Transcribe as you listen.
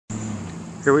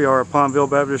Here we are at Pondville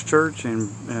Baptist Church in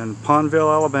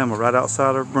Pondville, Alabama, right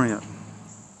outside of Brent.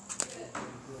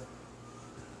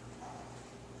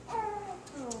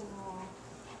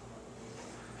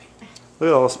 Look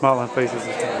at all the smiling faces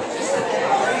this time.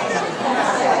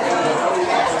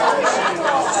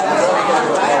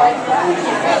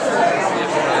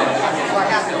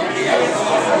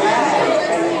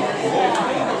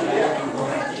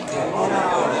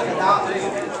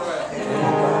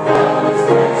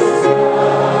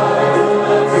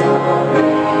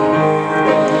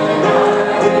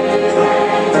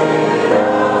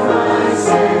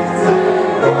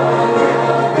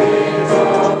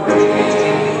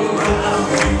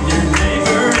 Your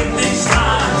neighbor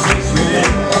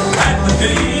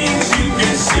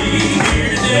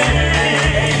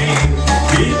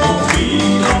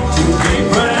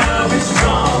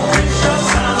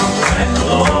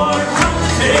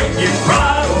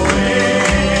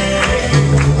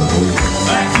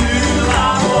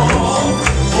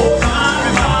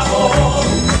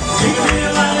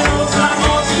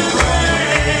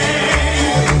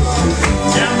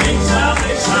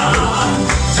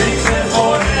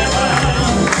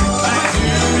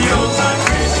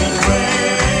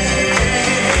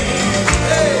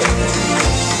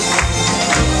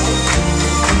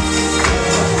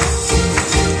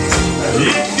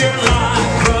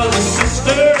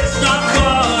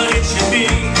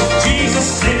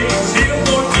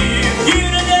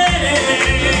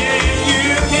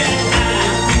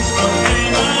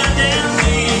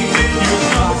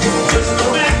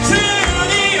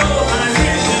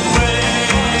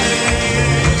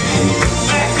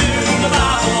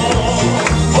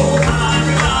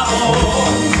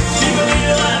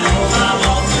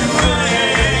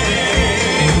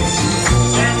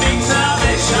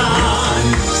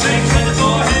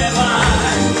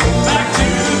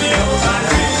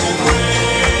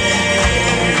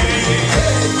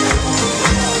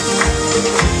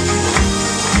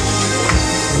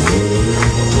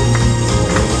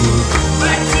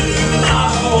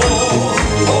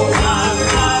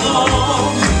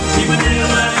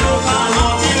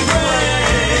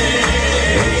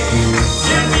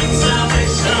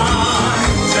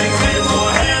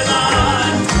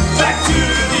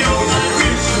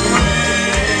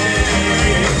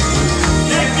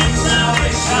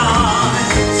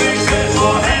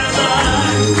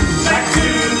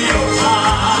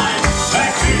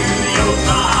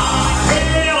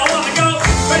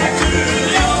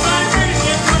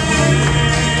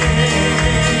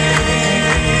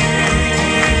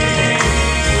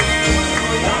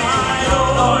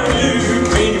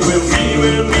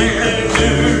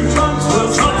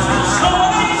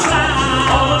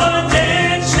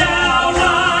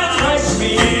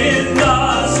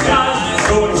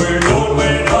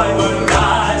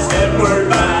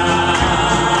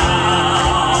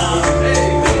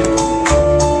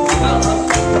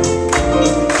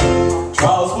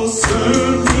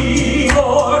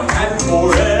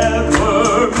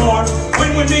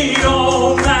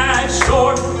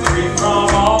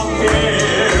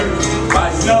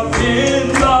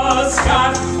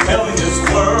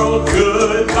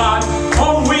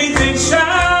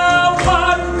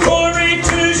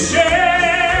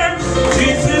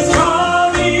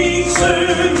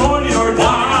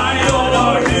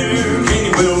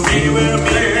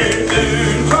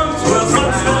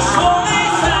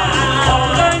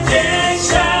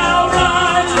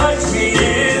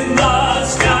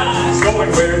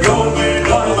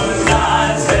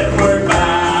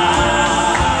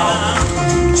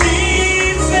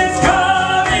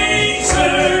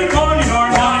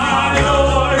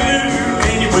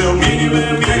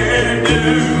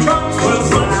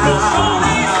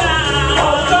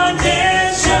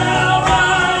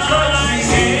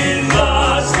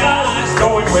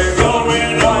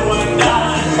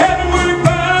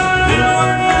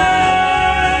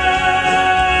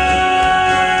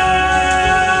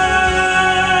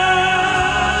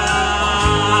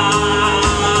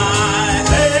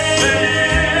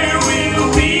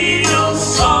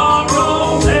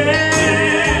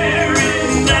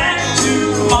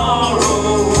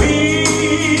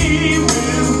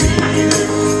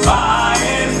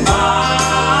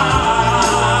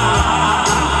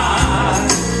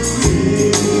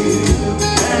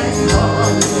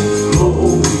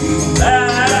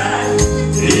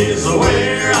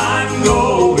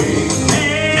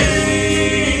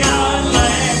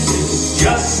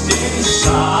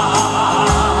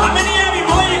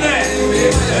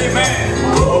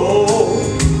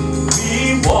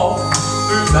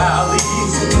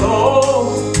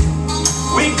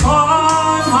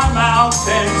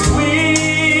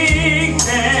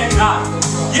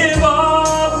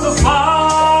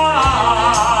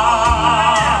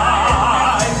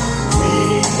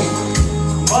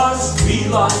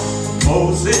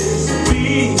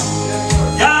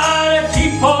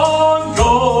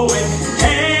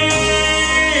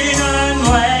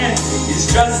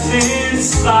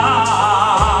inside.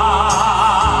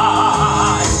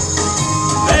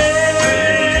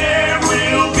 There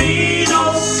will be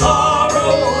no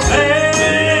sorrow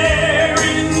there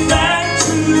in that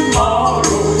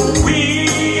tomorrow. We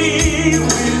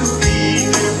will be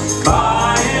there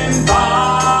by and by.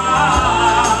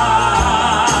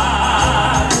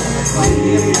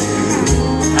 Milk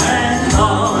and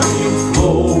honey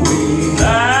flowing,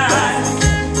 that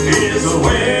is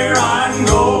where I'm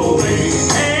going.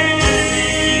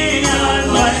 And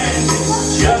land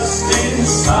is just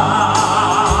inside.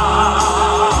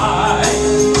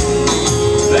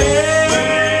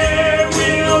 There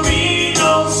will be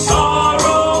no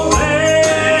sorrow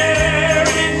there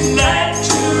in that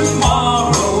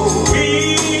tomorrow. We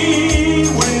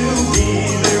will be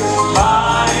there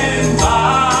by and by.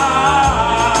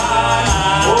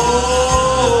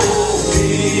 Oh,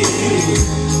 milk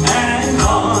and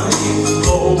honey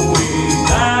flowing,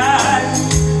 that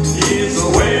is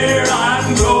where I'm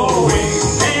going.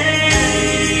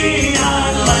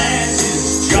 And land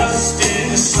is just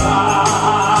inside.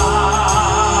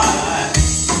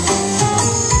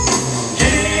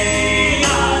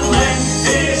 Canaan land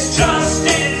is just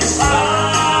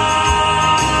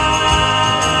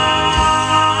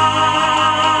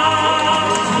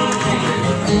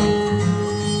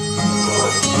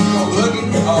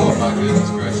Looking? Oh my goodness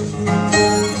gracious.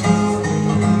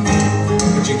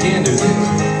 But you can do this.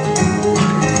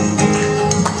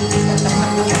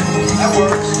 That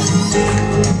works.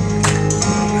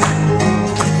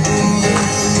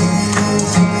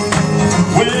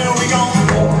 Well, we gonna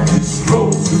walk this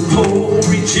road to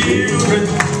glory, children,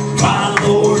 my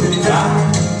Lord and I.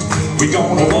 We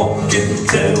gonna walk and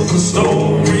tell the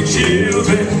story,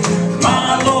 children,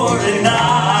 my Lord and I.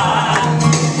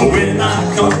 When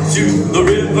I come to the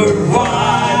river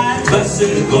wide,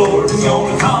 blessed Lord is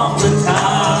gonna come the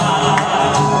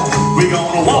time. We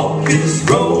gonna walk this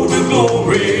road to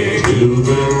glory,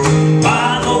 children,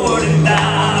 my Lord and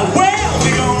I. Well,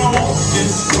 we gonna walk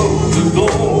this road to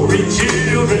glory,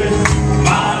 children,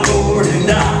 my Lord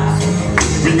and I.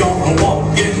 We gonna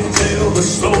walk and tell the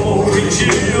story,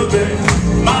 children,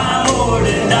 my Lord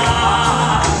and I.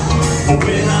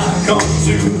 When I come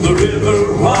to the river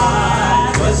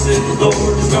wide, blessed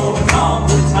Lord is gonna come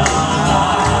the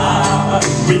time.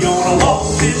 We gonna walk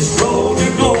this road to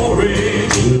glory,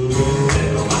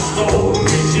 tell my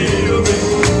story, children,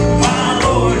 my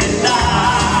Lord and I.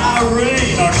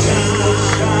 Rain or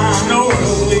shine, snow or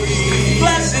sleet,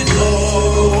 blessed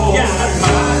Lord, guide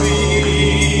my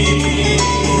feet.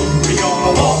 We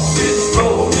gonna walk this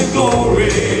road to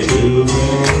glory,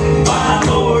 my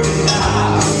Lord and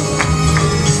I.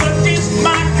 Such is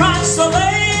my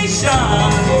consolation,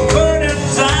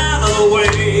 burdens out of the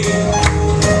way.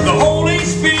 The Holy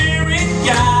Spirit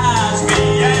guides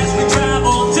me as we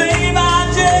travel day by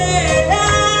day.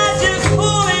 I just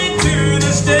pull into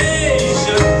the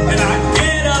station and I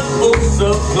get a full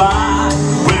supply.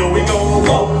 Well, we gonna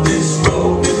walk this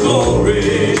road to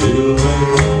glory,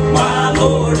 my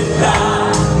Lord and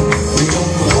I. We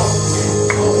gonna walk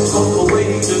all the way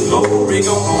to glory,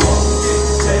 gonna walk and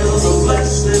tell the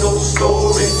blessed old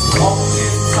story. Walk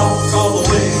and talk all the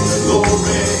way to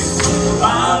glory,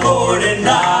 my Lord and I.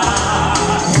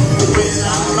 When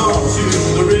I come to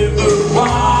the river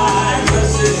wide,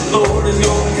 blessed Lord is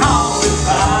gonna come the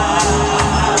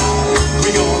time. We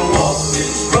gonna walk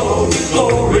this road to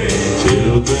glory,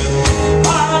 children,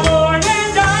 my Lord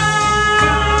and I.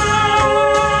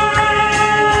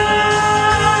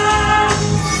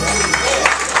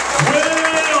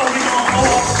 Well, we gonna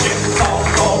walk and talk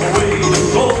all the way to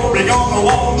glory. Gonna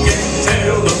walk and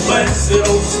tell the blessed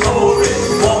old story.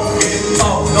 Walk and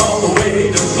talk all the way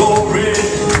to glory,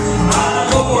 my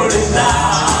Lord and I.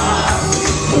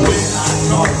 When I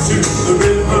come to the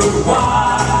river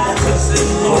wide, blessed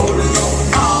Lord is gonna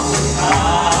come the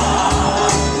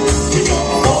time. We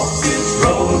gonna walk this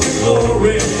road to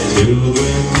glory,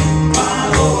 children, my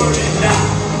Lord and I.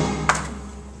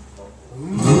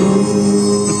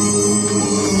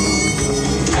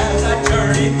 As I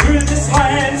journey through this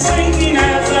land, singing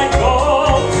as I go,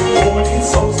 pointing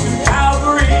souls to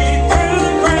Calvary through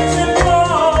the crimson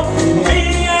flow.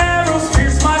 Leading arrows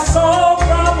pierce my soul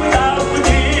from without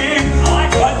within.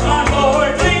 Like what my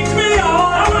Lord leads me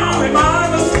on, I will be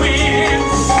marvelous win.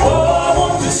 Oh, I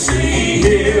want to see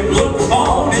Him, look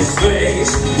upon His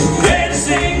face, then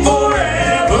sing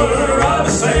forever of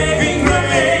His saving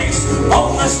grace.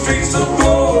 On the streets of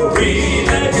glory,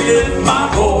 let me lift my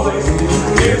voice.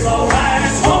 Here's all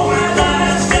last, home at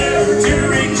last, never to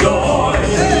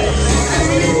rejoice.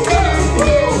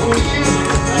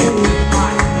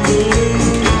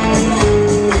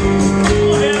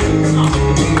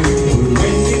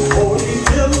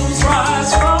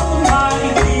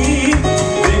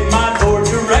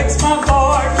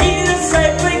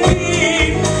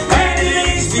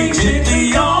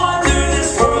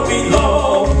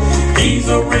 He's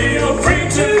a real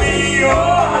friend to me, oh,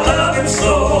 I love him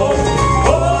so.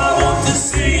 Oh, I want to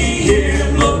see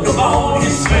him look upon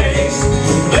his face.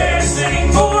 There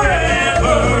sing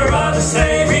forever of the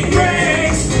saving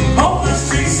grace. On the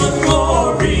streets of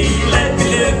glory, let me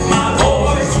lift my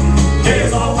voice.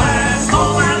 There's all past,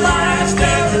 all my life's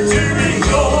never to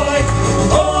rejoice.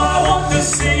 Oh, I want to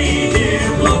see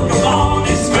him look upon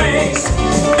his face.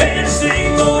 There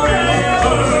sing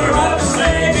forever of the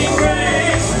saving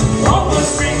grace. On the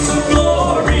streets of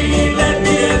glory, let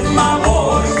me lift my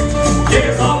voice.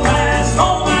 There's all past,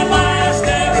 all my life's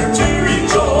never to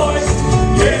rejoice.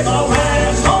 There's all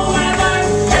past, all my life,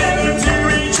 never to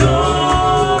rejoice.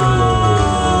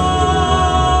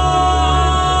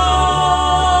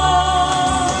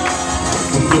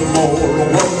 The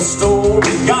moral of the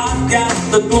story, God got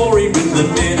the glory when the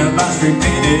Ninevites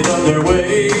repented of their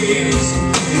ways.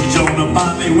 Jonah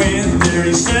finally went there,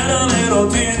 he set a little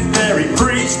tent there, he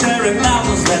preached there and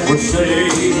thousands that were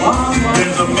saved.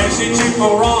 There's a message here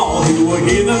for all who will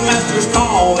hear the master's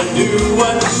call and do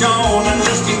what's shown and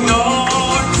just ignore.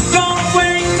 Don't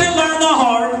wait to learn the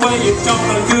hard way, if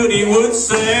Jonah could he would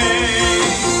say.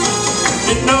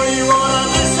 You know you want to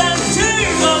listen to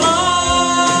the Lord.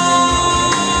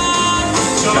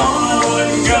 Jonah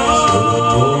wouldn't go.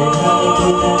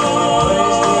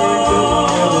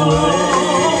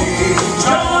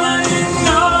 Jonah didn't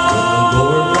know.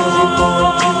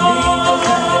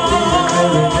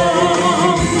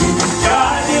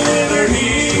 God delivered him.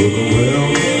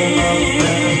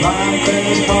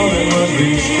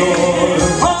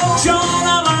 Oh,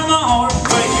 Jonah, learn the hard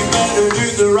way. You better do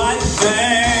the right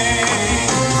thing.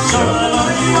 Jonah,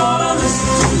 learn you ought to listen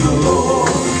to the Lord.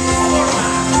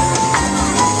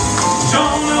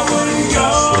 Jonah wouldn't go.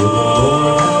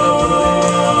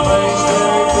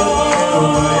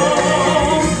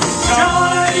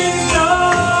 Jonah didn't know.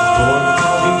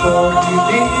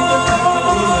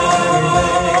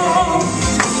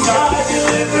 God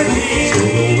delivered him.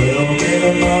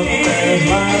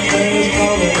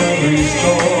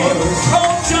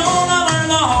 Oh, Jonah, learn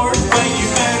the hard way. You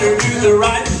better do the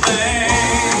right thing.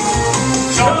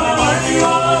 Jonah, learn you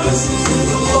ought to listen to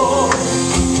the Lord.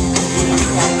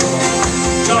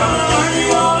 Jonah, learn you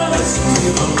ought to listen to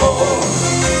the Lord.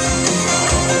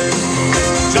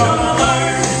 Jonah,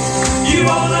 learn you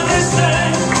ought to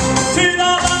listen to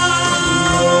the Lord.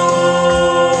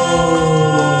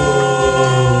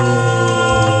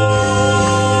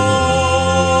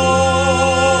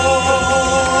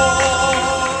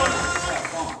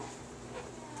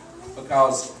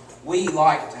 Because we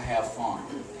like to have fun.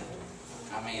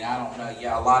 I mean, I don't know,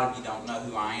 yeah, a lot of you don't know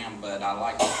who I am, but I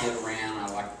like to kid around, I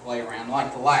like to play around, I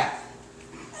like to laugh.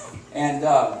 And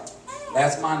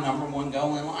that's my number one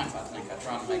goal in life. I think I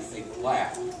try to make people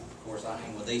laugh. Of course, I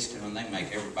hang with these two and they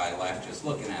make everybody laugh just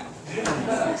looking at them.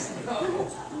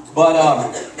 But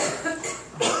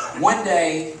one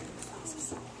day,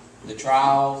 the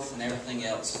trials and everything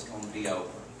else is going to be over.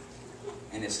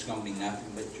 And it's going to be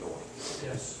nothing but joy.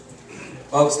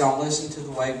 Folks, don't listen to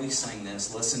the way we sing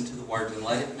this. Listen to the words and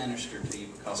let it minister to you,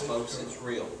 because, folks, it's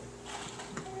real.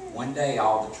 One day,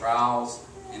 all the trials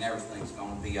and everything's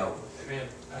going to be over. Amen.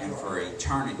 And for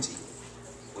eternity,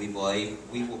 we believe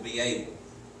we will be able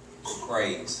to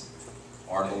praise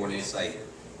our Lord and Savior.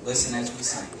 Listen as we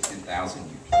sing 10,000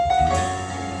 years.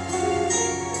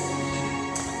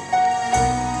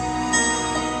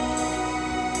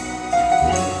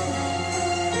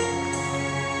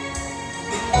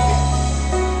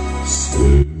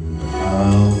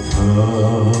 I'll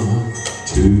come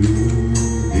to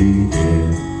the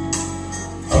end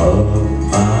of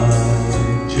my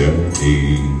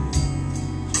journey,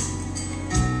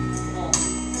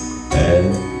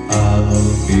 and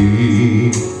I'll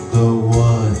be the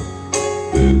one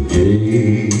who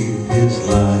gave his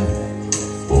life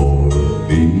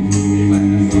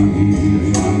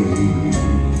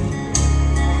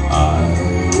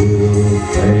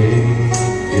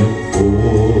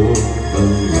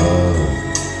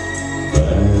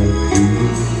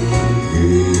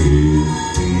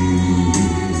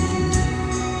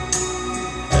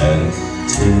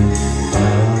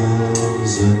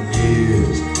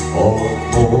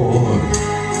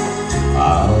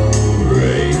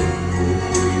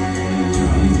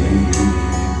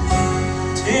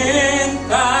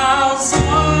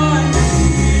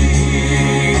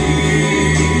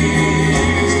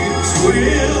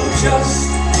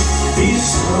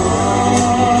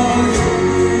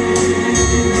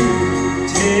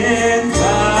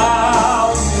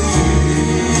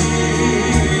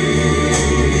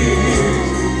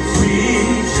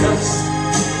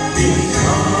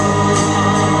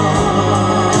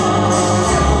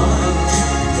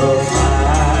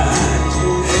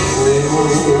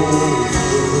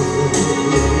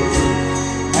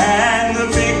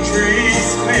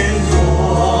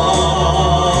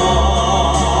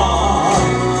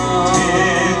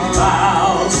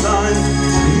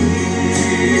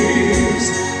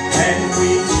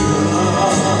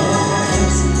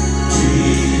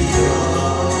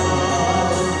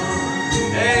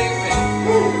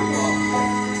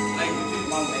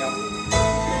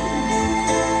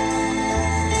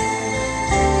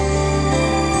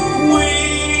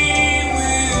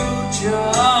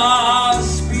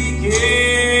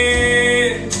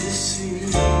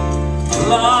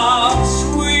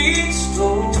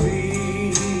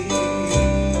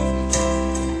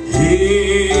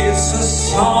It's a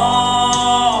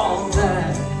song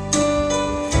that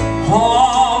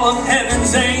all of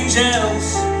heaven's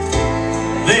angels,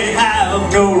 they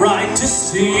have no right to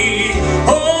sing.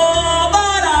 Oh,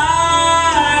 but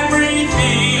I'm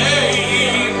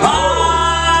redeemed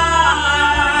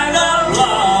by the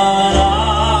blood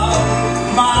of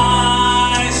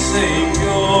my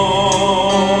Savior.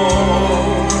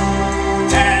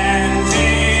 And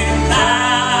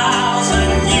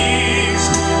 10,000 years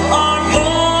or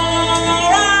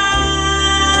more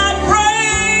I'll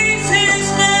praise His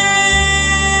name.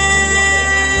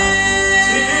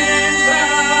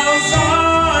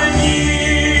 10,000 years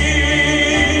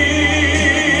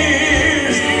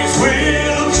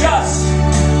will just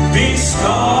be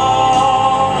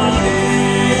starting.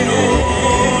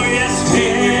 Oh, yes,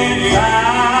 10,000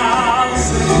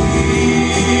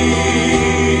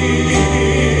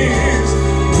 years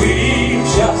we've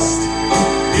just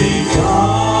begun.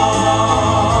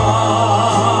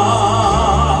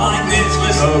 This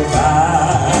was so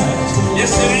fast.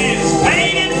 Yes, it is.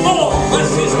 Paid in full.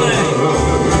 Bless His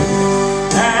name.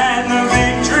 And the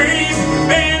victory's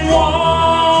been won.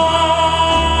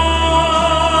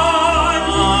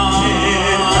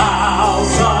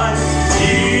 10,000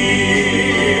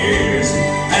 years,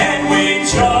 and we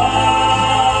just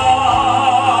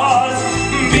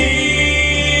begun.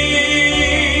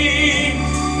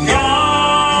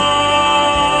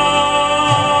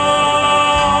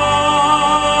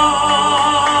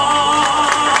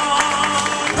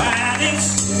 And it's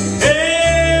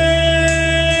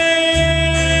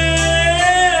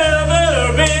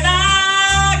ever been.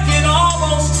 I can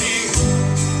almost hear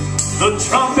the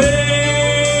trumpet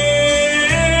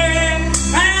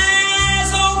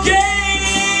as though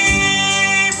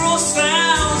Gabriel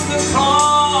sounds the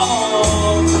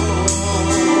call.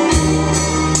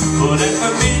 But at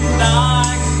the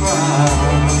midnight cry,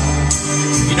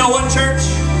 you know what, church?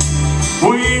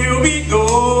 We'll be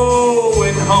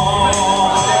going home.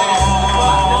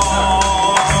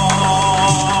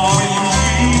 When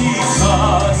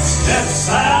Jesus steps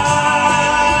out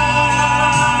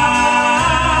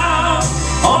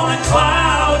on a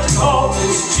cloud to call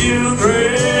His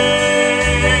children,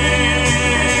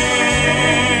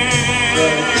 the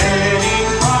dead in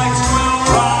Christ will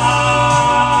rise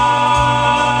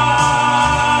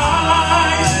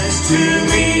to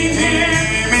meet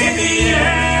Him in the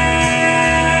air.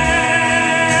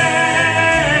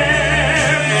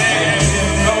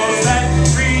 And those that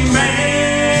remain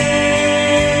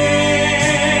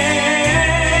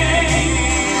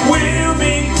will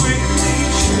be quickly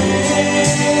changed.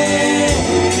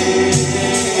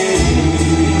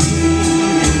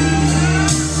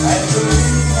 At the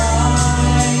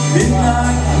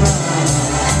midnight cry,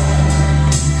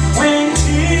 when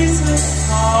Jesus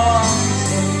comes.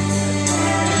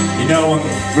 You know, when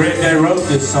Brent wrote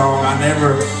this song, he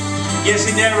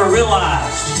never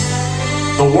realized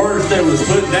the words that was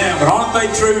put down, but aren't they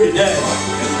true today?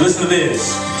 Listen to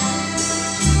this.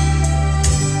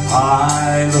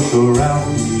 I look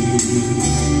around me,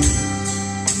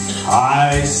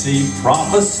 I see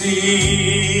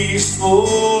prophecies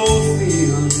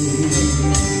fulfilled,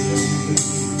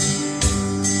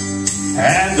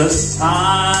 and the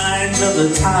signs of the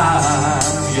time,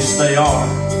 yes they are,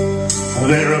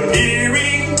 they're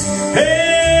appearing everywhere.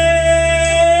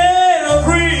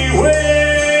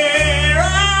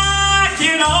 I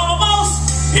can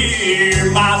almost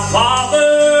hear my Father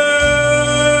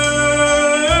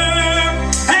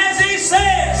as He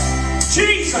says,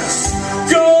 Jesus,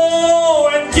 go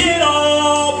and get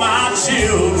all my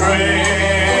children.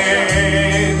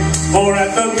 For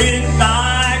at the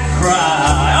midnight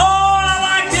cry, oh, I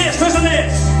like this, listen to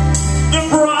this. The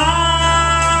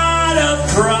bride of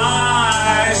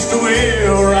Christ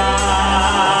will rise.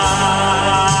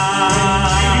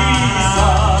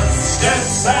 Jesus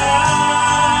steps out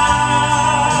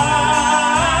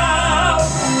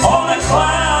on a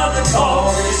cloud that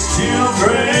calls His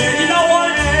children. You know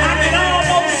what? I can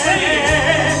almost sing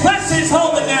it. Bless His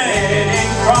holy name.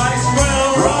 Christ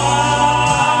will rise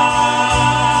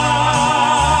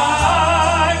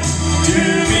to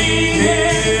meet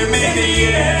Him in the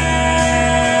air.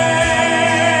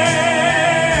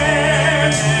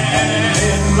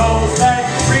 And those that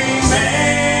remain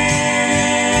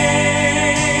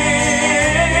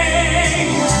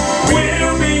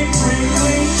will be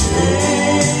quickly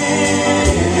changed.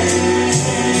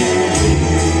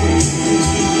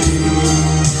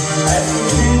 At the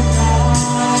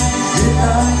midnight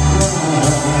cry,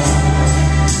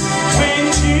 when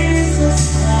Jesus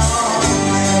comes.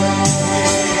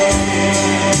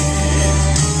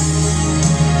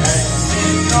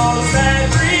 And those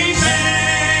that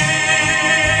remain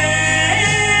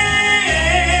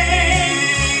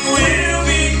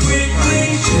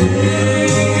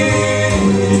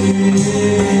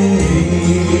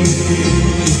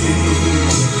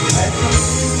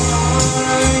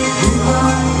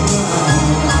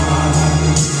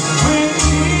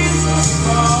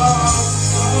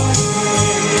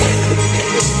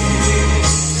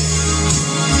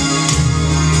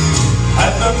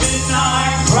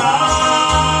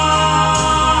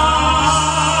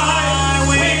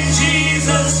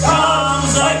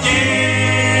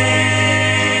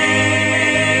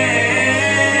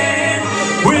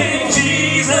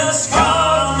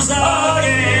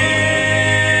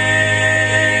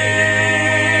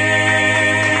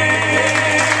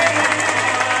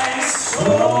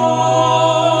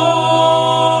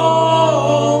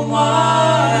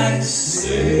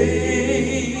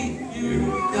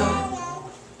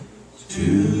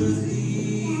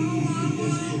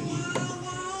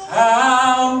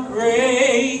how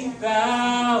great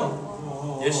thou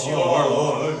art. Yes, you are,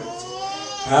 Lord.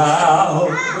 How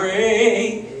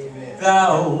great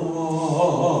thou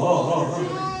art.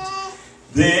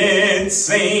 Then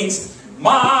sings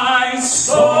my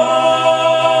soul,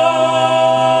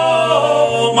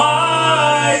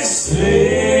 my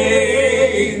Savior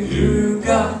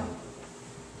God,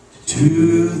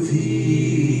 to thee.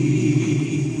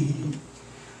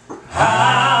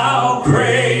 How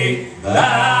great thou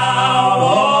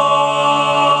art.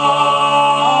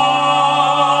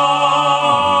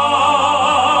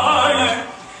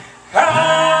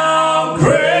 How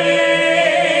great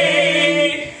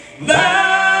thou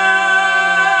art.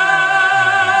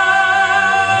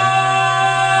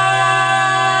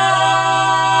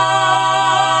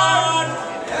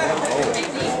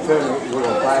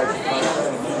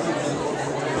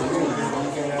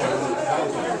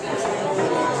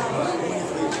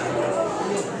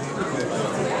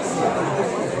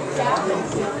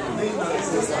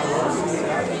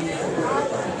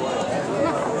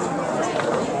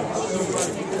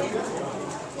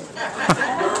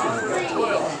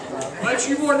 Makes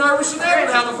you more nervous than ever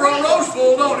to have the front rows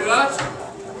full, don't it? That's,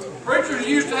 preachers are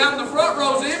used to having the front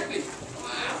rows empty.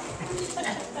 Wow.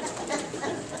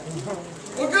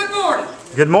 Well, good morning.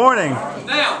 Good morning.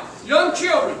 Now, young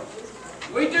children,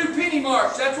 we do penny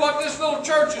marks. That's what this little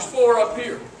church is for up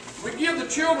here. We give the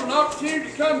children an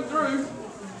opportunity to come through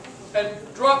and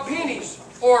drop pennies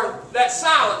or that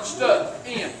silent stuff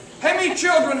in. How many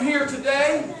children here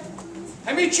today?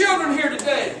 How many children here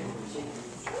today?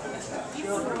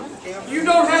 You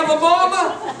don't have a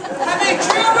mama? How many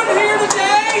children here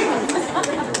today?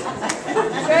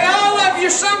 Say, all of you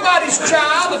somebody's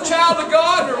child, a child of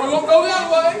God, or we won't go that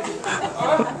way.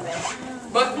 All right?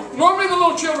 But normally the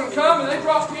little children come and they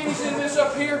drop pennies in this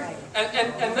up here,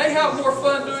 and they have more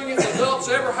fun doing it than adults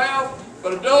ever have.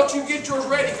 But adults, you get yours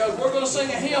ready, because we're going to sing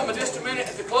a hymn in just a minute.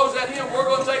 At the close of that hymn, we're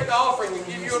going to take the offering and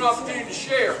give you an opportunity to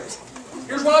share.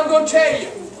 Here's what I'm going to tell you.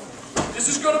 This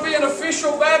is going to be an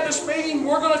official Baptist meeting.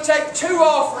 We're going to take two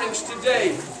offerings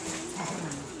today.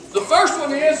 The first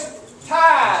one is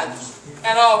tithes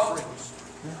and offerings.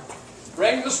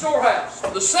 Bring to the storehouse.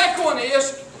 The second one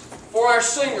is for our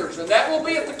singers, and that will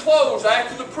be at the close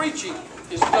after the preaching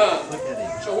is done.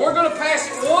 So we're going to pass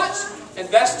it once, and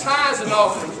that's tithes and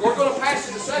offerings. We're going to pass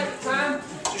it a second time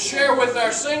to share with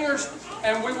our singers,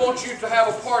 and we want you to have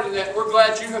a part in that. We're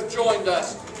glad you have joined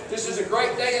us. This is a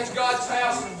great day in God's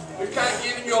house. We're kind of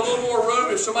giving you a little more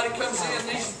room. If somebody comes in,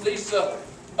 these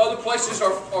other places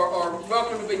are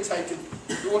welcome to be taken.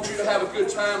 We want you to have a good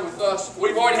time with us.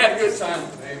 We've already had a good time.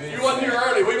 Amen. You wasn't here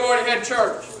early. We've already had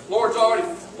church. Lord's already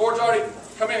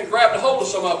come in and grabbed a hold of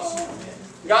some of us.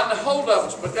 Gotten a hold of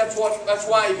us, but that's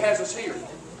why He has us here.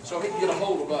 So He can get a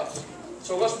hold of us.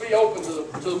 So let's be open to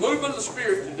the movement of the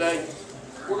Spirit today.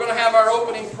 We're going to have our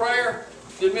opening prayer.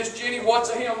 Then Miss Jenny, what's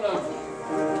a hymn number?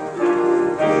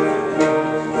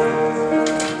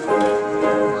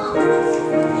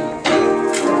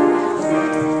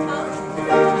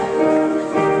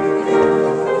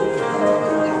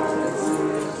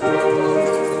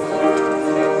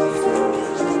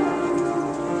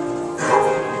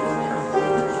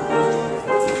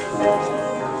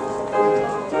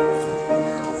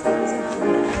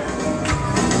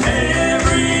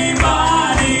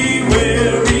 Everybody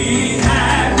will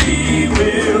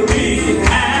be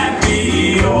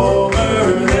happy,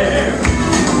 over there.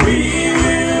 We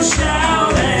will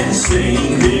shout and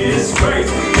sing His praise.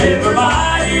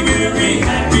 Everybody will be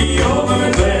happy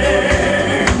over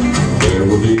there. There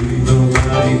will be no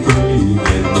mighty praise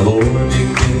in the morning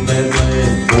in that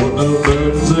land, for no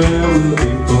burdens there will be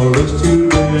for us to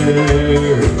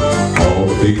bear. All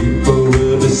the people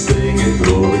will be singing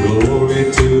glory, glory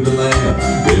to the Lamb.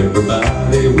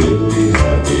 Everybody will be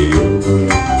happy over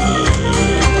there.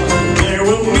 There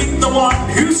will meet the one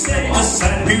who saved us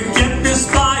and who kept us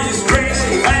by His grace,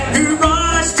 and who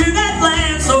brought us to that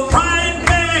land so bright and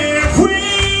fair. We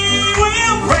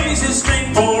will praise His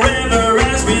name forever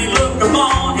as we look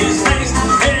upon His face.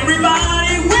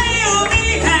 Everybody will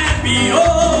be happy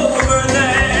over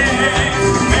there.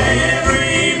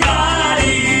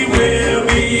 Everybody will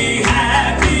be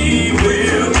happy,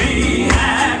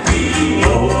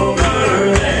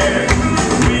 over there.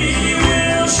 We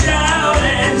will shout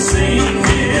and sing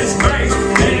His praise.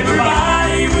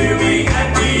 Everybody will be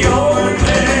happy over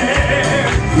there.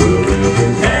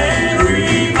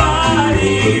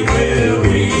 Everybody will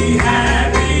be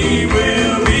happy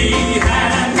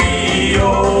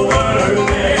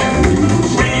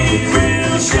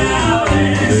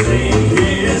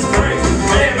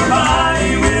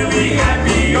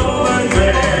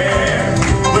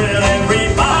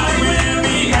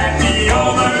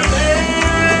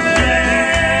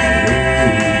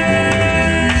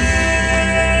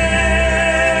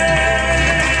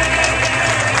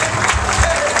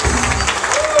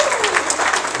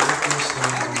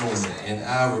and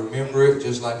I remember it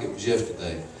just like it was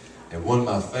yesterday. And one of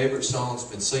my favorite songs,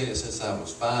 been singing it since I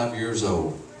was 5 years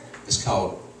old. It's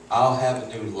called I'll Have a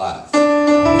New Life.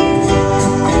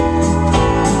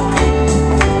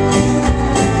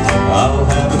 I'll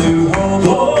have a new home,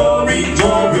 glory,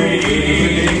 glory,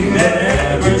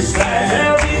 never sad.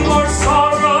 There'll be more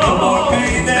sorrow, no more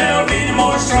pain, there'll be no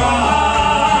more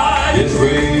strife. It's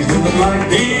raised in the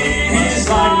light, in His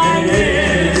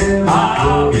likeness.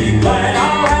 I'll be glad,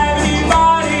 I'll have a new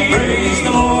body. Praise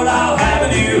the Lord, I'll have a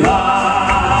new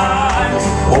life.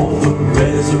 On the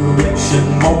resurrection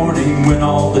morning, when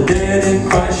all the dead in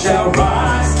Christ shall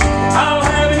rise, I'll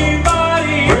have a new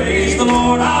body. Praise the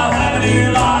Lord, I'll have a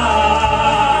new life.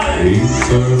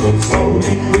 Eternal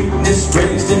floating weakness,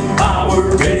 raised in power,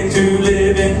 ready to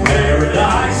live in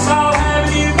paradise. I'll have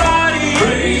a new body.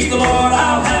 Praise the Lord,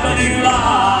 I'll have a new life.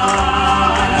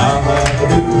 I'll have a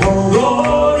new home,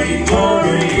 glory,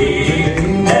 glory,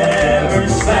 never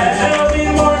sad. There'll be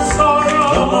no more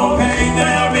sorrow, no more pain,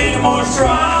 there'll be no more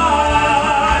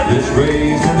strife. It's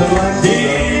raised in the light,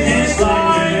 in His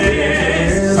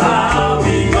likeness. I'll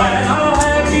be glad, I'll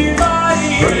have a new body.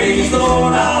 Praise the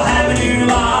Lord, I'll have a new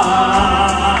life.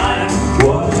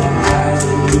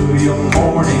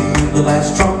 The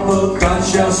last trump of God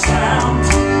shall sound.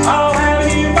 I'll have a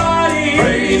new body.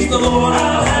 Praise the Lord,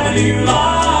 I'll have a new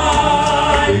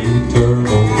life.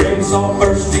 Eternal grace all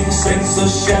bursting, saints a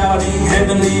shouting,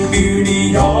 heavenly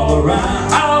beauty all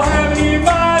around. I'll have a new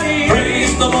body.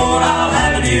 Praise the Lord, I'll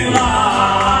have a new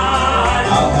life.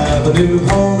 I'll have a new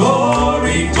home,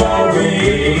 glory,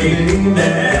 glory,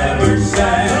 never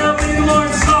sad. There'll be no more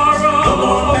sorrow, no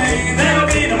more pain, there'll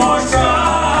be no more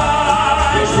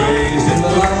strife. It's raised in the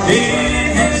light.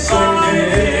 In His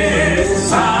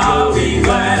likeness, I'll be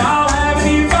glad, I'll have a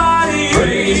new body.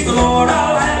 Praise the Lord,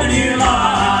 I'll have a new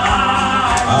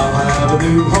life. I'll have a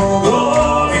new home,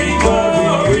 glory,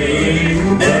 glory,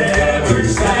 never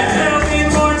sad. There'll be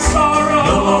no more sorrow,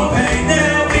 no more pain,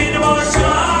 there'll be no more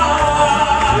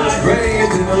strife. It's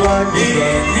raised in the likeness,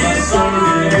 in His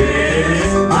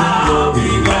likeness, I'll be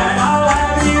glad, I'll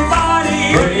have a new body.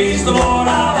 Praise the Lord,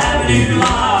 I'll have a new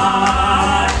life.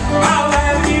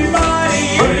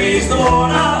 Praise the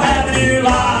Lord, I'll have a new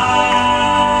life.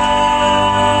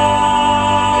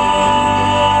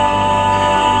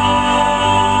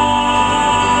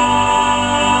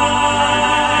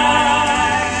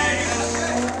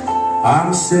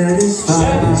 I'm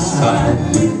satisfied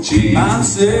with Jesus. I'm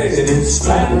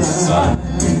satisfied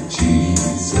with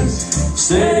Jesus.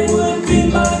 Said it would be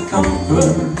my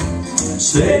comfort.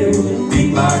 Said it would be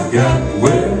my God.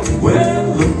 Well,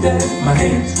 looked at my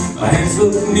hands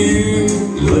look new.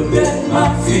 Looked at my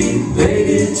feet, they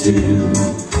did too.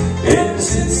 Ever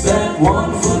since that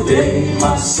wonderful day,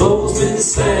 my soul's been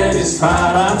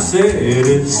satisfied. I'm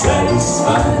satisfied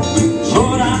with Jesus.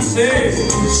 Lord, I'm satisfied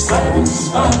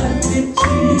with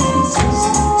Jesus.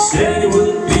 Said it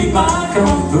would be my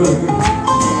comfort.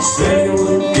 Said it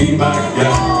would be my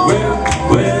God.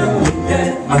 Well, looked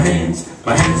at my hands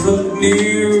look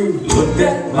new. Looked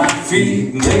at my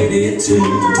feet, and they did too.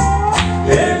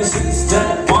 Ever since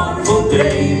that wonderful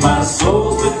day, my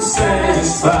soul's been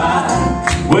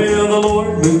satisfied. Well, the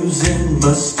Lord moves in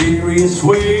mysterious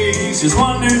ways, His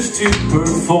wonders to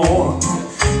perform.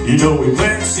 You know He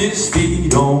plants His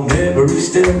feet on every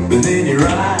step, and then He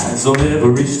rides on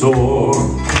every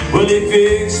storm. Well, He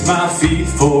fixed my feet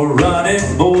for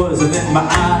running, boys, and then my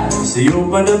eyes He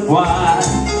opened up wide.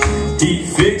 He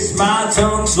fixed my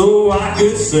tongue so I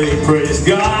could say, praise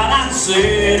God, I'm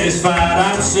satisfied,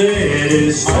 I'm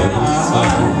satisfied.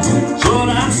 Lord,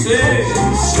 I'm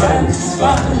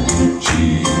satisfied with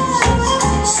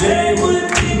Jesus. Said it would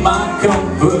be my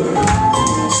comfort.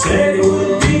 Said it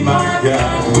would be my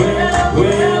God.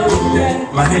 Well, looked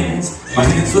at my hands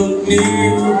look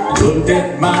new. Looked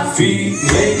at my feet,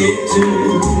 they did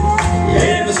too.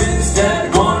 Ever since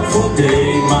that wonderful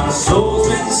day, my soul's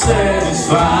been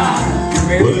satisfied.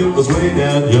 Well, it was way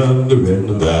down yonder in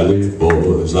the valley,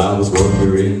 boys, I was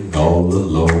wandering all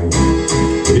alone.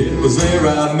 It was there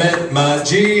I met my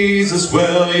Jesus.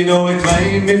 Well, you know He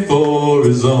claimed me for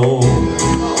His own.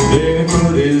 Then He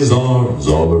put His arms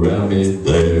all around me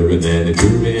there, and then He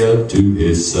drew me up to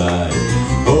His side.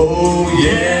 Oh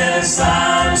yes,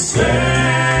 I'm satisfied.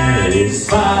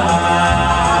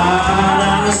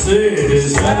 I'm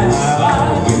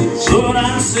satisfied with Lord,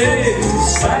 I'm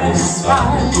satisfied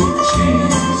with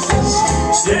Jesus.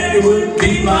 Said it would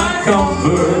be my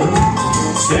comfort.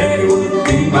 Said it would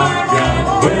be my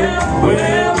God.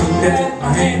 Well, look at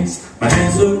my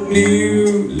hands look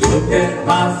new. Look at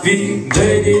my feet,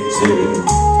 they did too.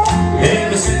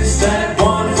 Ever since that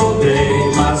wonderful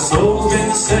day, my soul's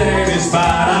been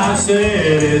satisfied. I'm satisfied.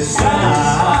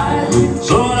 satisfied.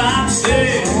 Lord, I'm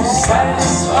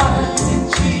satisfied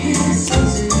with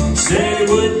Jesus. Said it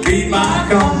would be my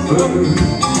comfort.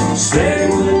 Said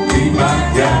it would be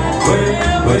my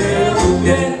guide. Well, look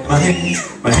at my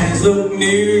hands look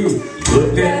new.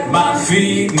 Looked at my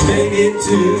feet and they did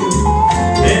too.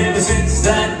 Ever since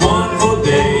that wonderful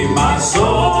day, my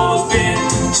soul's been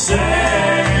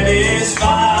satisfied.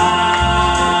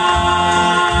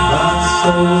 My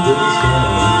soul's been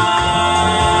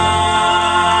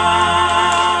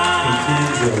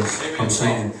satisfied. I'm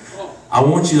saying, I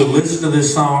want you to listen to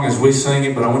this song as we sing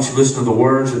it, but I want you to listen to the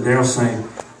words that Daryl's saying.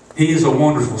 He is a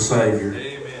wonderful Savior.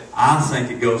 Amen. I think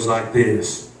it goes like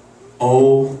this.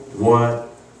 Oh, what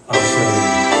a Savior.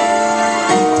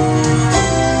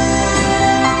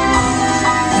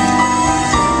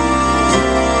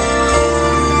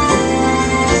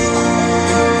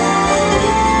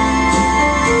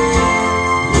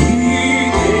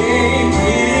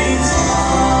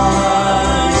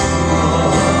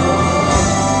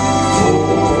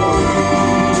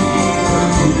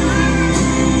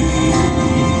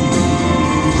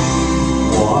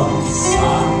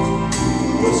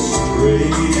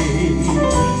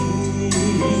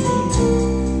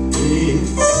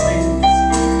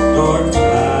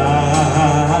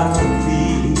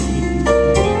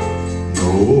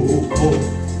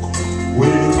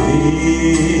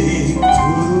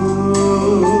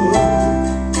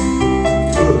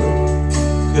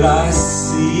 Could I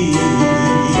see it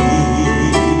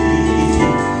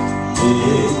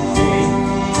came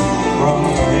from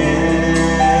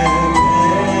heaven,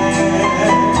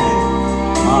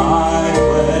 my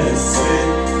blessed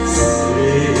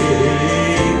Savior,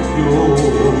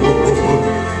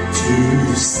 to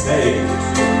save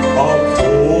a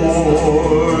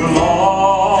poor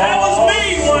lost. That was me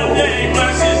one day,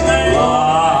 bless his name.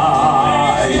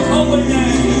 Bless his holy name.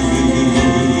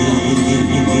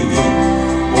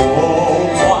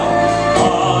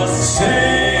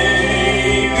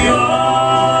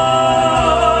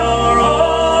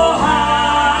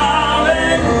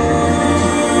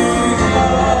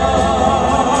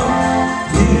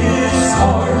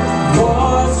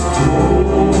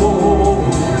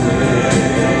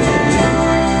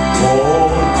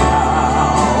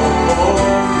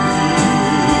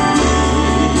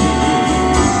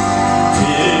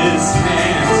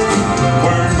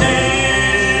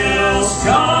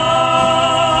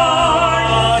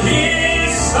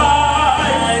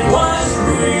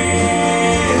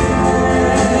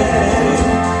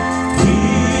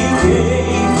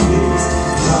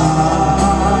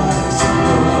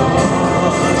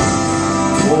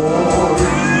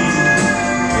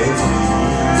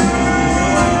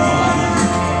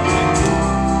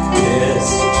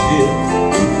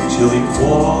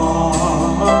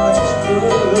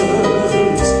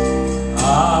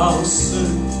 I'll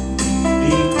soon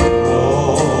be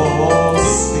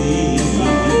crossing,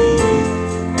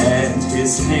 and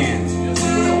his hand,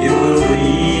 it will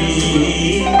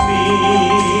lead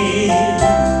me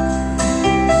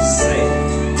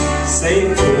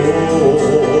safe home.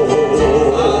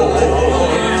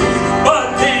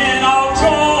 But then I'll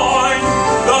join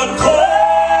the chorus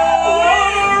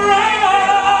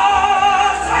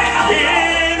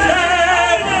in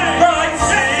that bright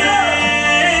city,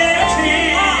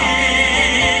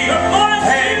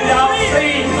 and I'll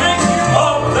sing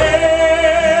up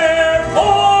there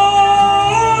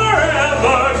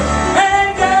forever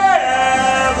and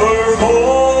evermore.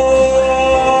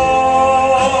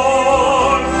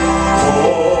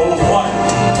 Oh, what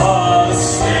a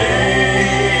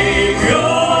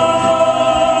Savior!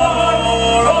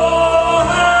 Oh,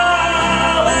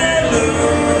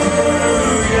 hallelujah!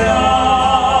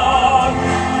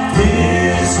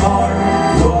 His heart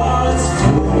was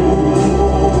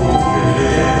broken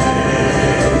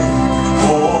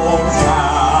on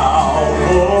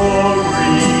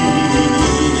Calvary.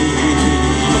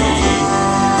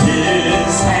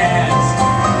 His hands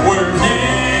were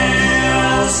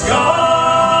nail scarred,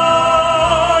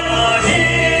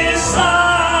 his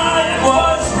side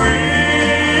was riven.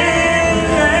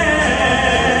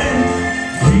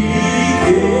 He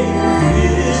gave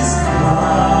his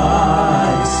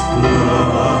life's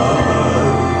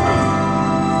blood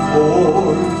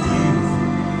for you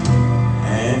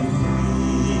and me.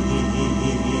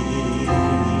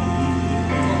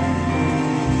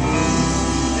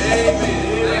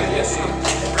 Amen. Yes, sir.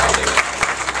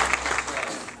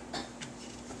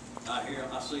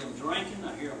 I see them drinking,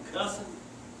 I hear them cussing.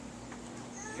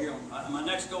 I hear them, my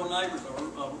next door neighbor's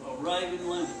a raving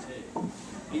lunatic.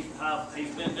 He's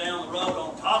been down the road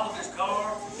on top of his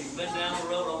car. He's been down the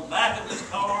road on the back of his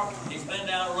car. He's been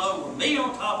down the road with me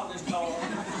on top of his car.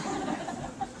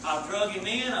 I've drug him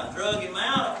in, I've drug him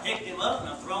out, I've picked him up, and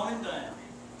I've thrown him down.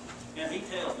 And he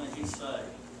tells me he's saved.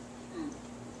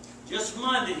 Just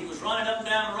Monday, he was running up and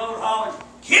down the road hollering,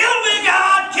 "Kill me,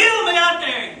 God! Kill me, I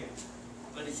dare you!"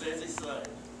 But he says he's saved.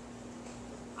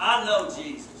 I know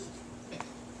Jesus.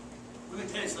 Let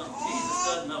me tell you something. Jesus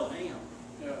doesn't know him.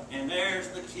 And there's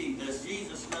the key. Does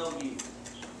Jesus know you?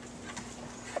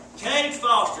 Cade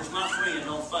Foster's my friend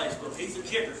on Facebook. He's a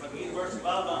kicker from the University of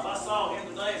Alabama. If I saw him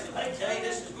today and said, "Hey, Cade,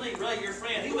 this is me, Ray, your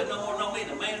friend," he wouldn't no more know me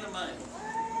than a man in the man.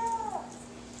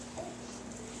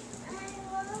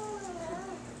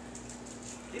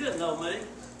 He doesn't know me.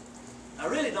 I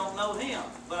really don't know him,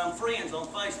 but I'm friends on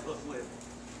Facebook with him.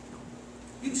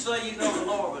 You can say you know the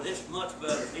Lord, but it's much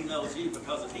better if he knows you,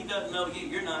 because if he doesn't know you,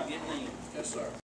 you're not getting in. Yes, sir.